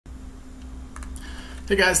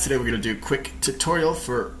Hey guys, today we're going to do a quick tutorial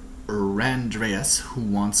for Randreas, who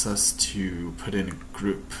wants us to put in a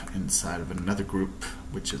group inside of another group,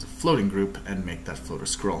 which is a floating group, and make that floater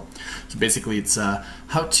scroll. So basically it's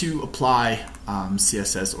how to apply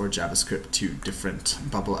CSS or JavaScript to different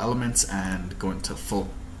bubble elements and go into full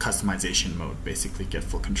customization mode, basically get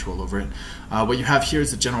full control over it. What you have here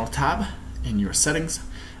is a general tab in your settings,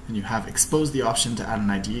 and you have expose the option to add an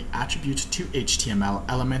ID attribute to HTML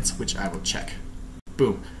elements, which I will check.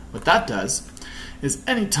 Boom. What that does is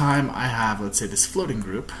anytime I have, let's say, this floating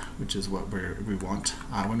group, which is what we want,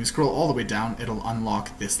 when we scroll all the way down, it'll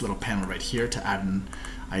unlock this little panel right here to add an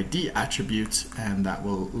ID attribute, and that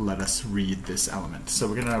will let us read this element. So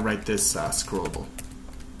we're going to write this scrollable,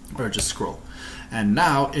 or just scroll. And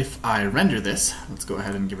now if I render this, let's go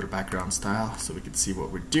ahead and give it a background style so we can see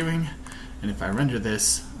what we're doing. And if I render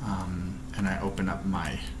this and I open up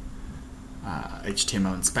my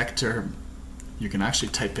HTML inspector, you can actually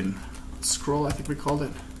type in scroll, I think we called it,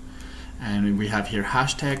 and we have here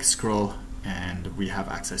hashtag scroll, and we have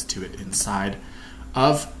access to it inside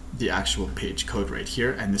of the actual page code right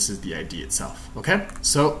here, and this is the ID itself. Okay,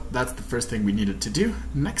 so that's the first thing we needed to do.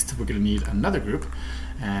 Next we're going to need another group,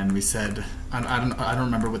 and we said, I don't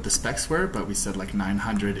remember what the specs were, but we said like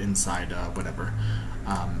 900 inside whatever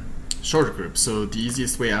shorter group. So the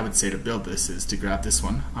easiest way I would say to build this is to grab this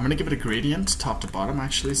one. I'm going to give it a gradient top to bottom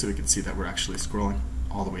actually, so we can see that we're actually scrolling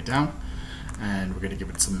all the way down, and we're going to give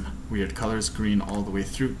it some weird colors, green all the way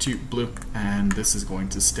through to blue, and this is going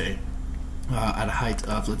to stay at a height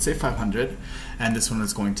of, let's say, 500, and this one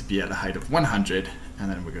is going to be at a height of 100, and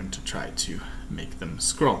then we're going to try to make them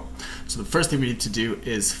scroll. So the first thing we need to do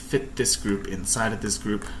is fit this group inside of this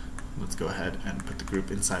group. Let's go ahead and put the group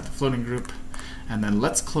inside the floating group, and then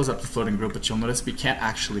let's close up the floating group, but you'll notice we can't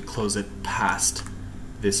actually close it past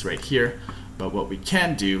this right here, but what we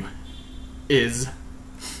can do is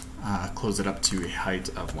close it up to a height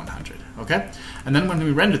of 100. Okay, and then when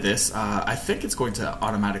we render this, I think it's going to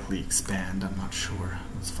automatically expand. I'm not sure.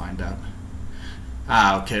 Let's find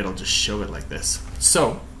out. Okay, it'll just show it like this.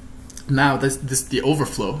 So now the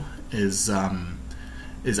overflow is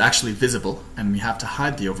actually visible, and we have to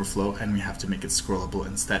hide the overflow, and we have to make it scrollable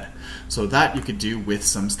instead. So that you could do with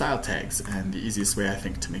some style tags, and the easiest way I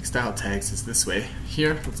think to make style tags is this way.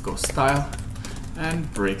 Here, let's go style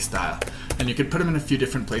and break style, and you could put them in a few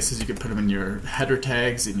different places. You could put them in your header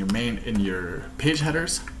tags, in your page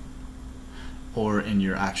headers, or in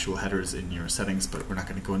your actual headers in your settings, but we're not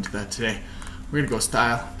going to go into that today. We're going to go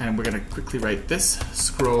style, and we're going to quickly write this: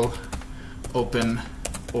 scroll open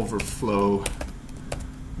overflow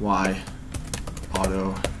y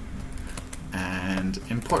auto and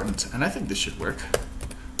important, and I think this should work.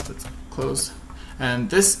 Let's close, and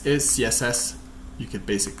this is CSS. You could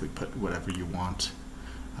basically put whatever you want,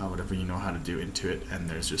 whatever you know how to do into it, and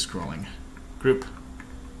there's your scrolling group.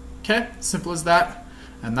 Okay, simple as that,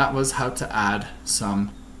 and that was how to add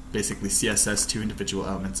some basically CSS to individual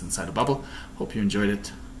elements inside a bubble. Hope you enjoyed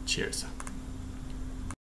it. Cheers.